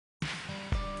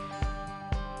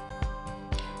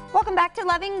Welcome back to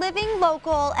Loving Living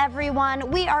Local, everyone.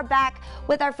 We are back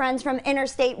with our friends from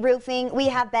Interstate Roofing. We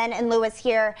have Ben and Lewis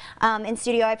here in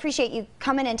studio. I appreciate you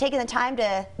coming and taking the time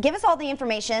to give us all the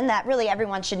information that really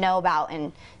everyone should know about,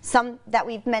 and some that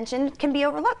we've mentioned can be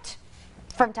overlooked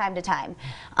from time to time.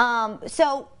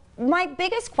 So my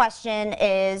biggest question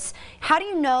is, how do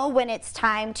you know when it's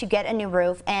time to get a new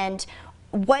roof, and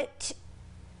what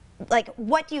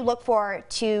do you look for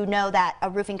to know that a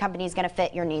roofing company is going to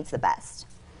fit your needs the best?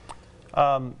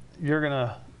 When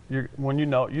you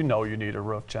know you need a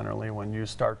roof generally, when you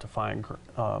start to find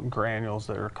granules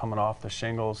that are coming off the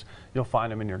shingles, you'll find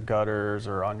them in your gutters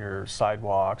or on your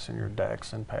sidewalks and your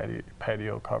decks and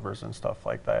patio covers and stuff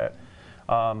like that.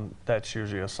 That's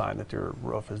usually a sign that your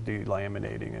roof is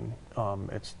delaminating and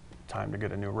it's time to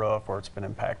get a new roof, or it's been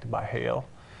impacted by hail.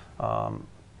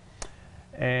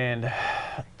 And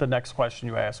the next question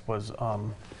you asked was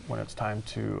when it's time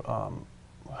to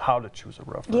how to choose a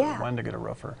roofer, when to get a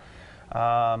roofer.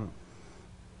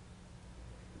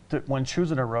 When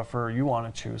choosing a roofer, you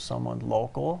want to choose someone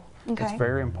local. Okay. It's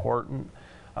very important.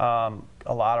 A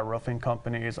lot of roofing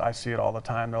companies, I see it all the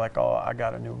time, they're like, oh, I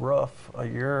got a new roof a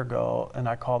year ago, and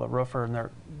I call the roofer and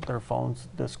their phone's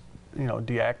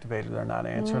deactivated, they're not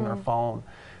answering their phone.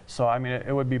 So I mean,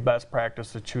 it would be best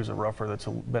practice to choose a roofer that's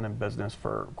been in business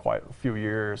for quite a few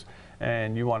years,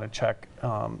 and you want to check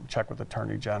with the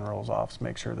Attorney General's office,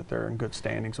 make sure that they're in good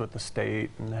standings with the state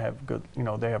and have good,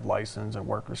 they have license and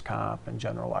workers' comp and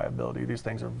general liability. These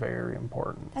things are very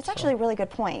important. That's actually a really good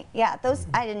point. Yeah, those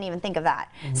I didn't even think of that.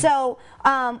 So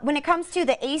when it comes to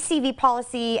the ACV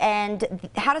policy, and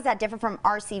how does that differ from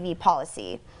RCV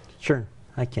policy? Sure.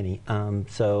 Hi, Kenny.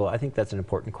 So I think that's an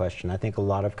important question. I think a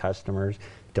lot of customers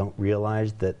don't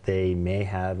realize that they may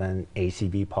have an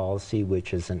ACV policy,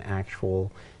 which is an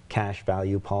actual cash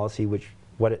value policy, which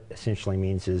what it essentially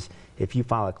means is if you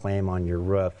file a claim on your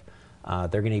roof,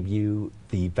 they're going to view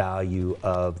the value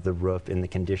of the roof in the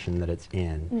condition that it's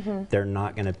in. They're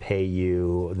not going to pay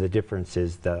you, the difference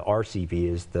is the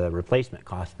RCV is the replacement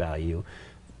cost value.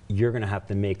 You're going to have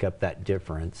to make up that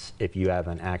difference if you have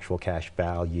an actual cash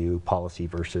value policy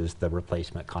versus the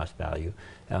replacement cost value.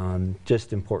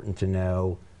 Just important to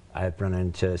know, I've run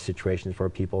into situations where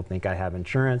people think I have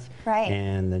insurance,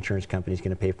 and the insurance company is going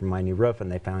to pay for my new roof, and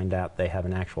they find out they have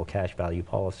an actual cash value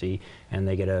policy, and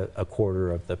they get a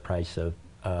quarter of the price of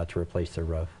to replace their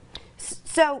roof.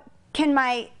 So can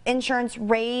my insurance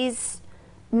raise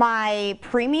my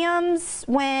premiums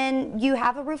when you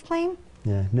have a roof claim?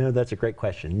 Yeah, no, that's a great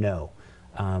question. No,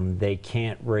 they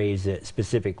can't raise it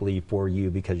specifically for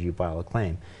you because you file a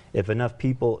claim. If enough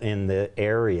people in the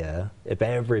area, if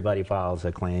everybody files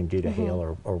a claim due to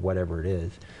hail or whatever it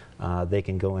is, they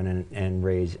can go in and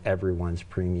raise everyone's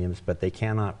premiums, but they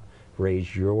cannot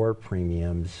raise your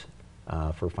premiums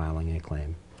for filing a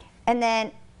claim. And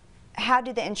then how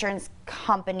do the insurance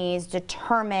companies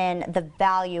determine the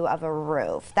value of a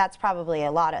roof? That's probably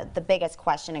the biggest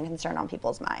question and concern on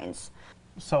people's minds.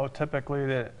 So typically,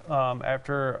 when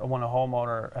a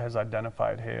homeowner has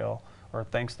identified hail or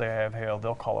thinks they have hail,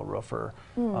 they'll call a roofer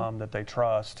that they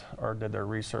trust or did their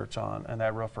research on, and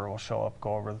that roofer will show up,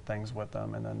 go over the things with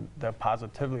them, and then they'll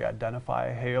positively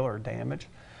identify hail or damage,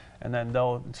 and then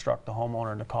they'll instruct the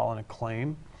homeowner to call in a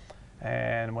claim.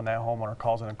 And when that homeowner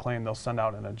calls in a claim, they'll send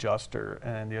out an adjuster,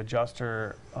 and the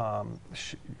adjuster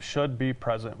should be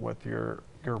present with your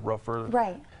roofer.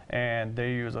 Right. And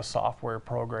they use a software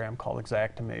program called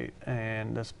Xactimate,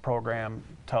 and this program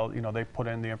they put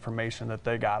in the information that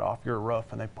they got off your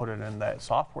roof, and they put it in that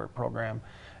software program.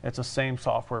 It's the same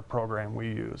software program we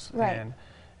use, and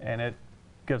it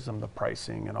gives them the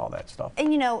pricing and all that stuff.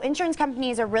 And insurance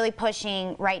companies are really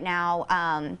pushing right now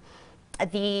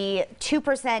the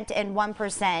 2% and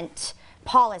 1%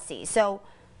 policy. So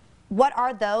what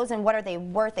are those, and what are they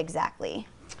worth exactly?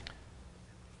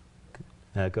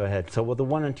 Go ahead. So the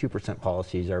 1% and 2%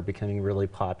 policies are becoming really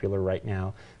popular right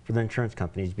now for the insurance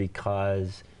companies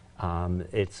because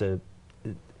they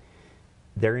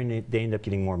end up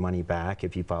getting more money back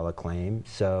if you file a claim.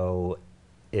 So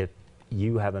if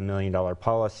you have $1 million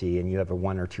policy and you have a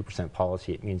 1% or 2%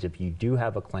 policy, it means if you do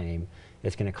have a claim,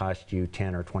 it's going to cost you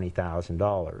 $10,000 or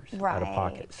 $20,000 out of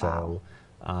pocket. So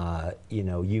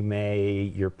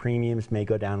your premiums may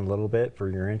go down a little bit for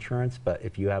your insurance, but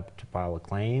if you have to file a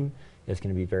claim, it's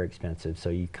going to be very expensive. So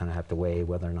you kind of have to weigh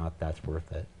whether or not that's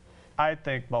worth it. I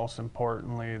think most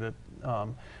importantly that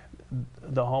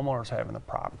the homeowners having the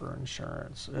proper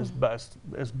insurance is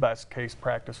best case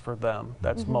practice for them.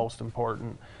 That's most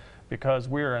important, because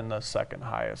we're in the second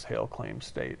highest hail claim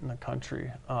state in the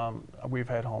country. We've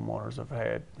had homeowners have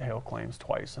had hail claims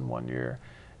twice in 1 year,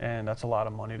 and that's a lot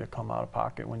of money to come out of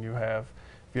pocket when you have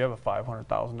if you have a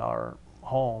 $500,000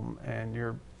 home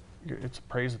and it's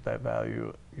appraised at that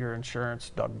value, your insurance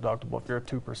deductible, if you're a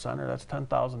 2%er, that's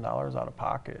 $10,000 out of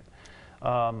pocket.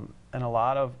 And a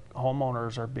lot of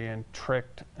homeowners are being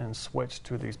tricked and switched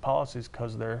to these policies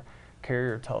because their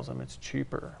carrier tells them it's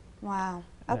cheaper. Wow.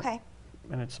 Okay.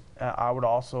 And it's, I would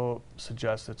also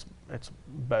suggest it's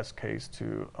best case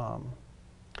to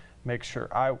make sure,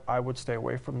 I would stay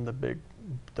away from the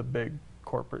big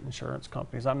corporate insurance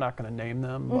companies. I'm not going to name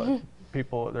them, but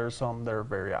people, there's some that are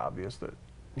very obvious that,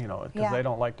 you know, because they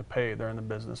don't like to pay. They're in the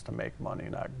business to make money,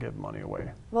 not give money away.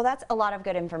 Well, that's a lot of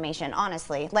good information,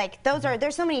 honestly. Like,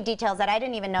 there's so many details that I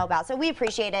didn't even know about. So we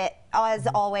appreciate it, as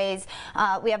always.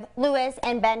 We have Louis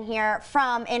and Ben here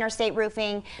from Interstate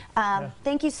Roofing.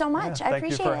 Thank you so much. I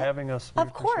appreciate it. Thank you for having us.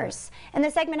 Of course. And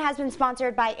this segment has been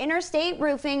sponsored by Interstate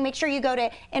Roofing. Make sure you go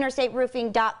to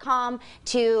interstateroofing.com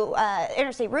to,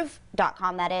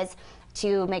 interstateroof.com, that is,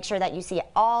 to make sure that you see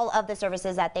all of the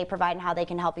services that they provide and how they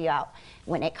can help you out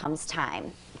when it comes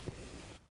time.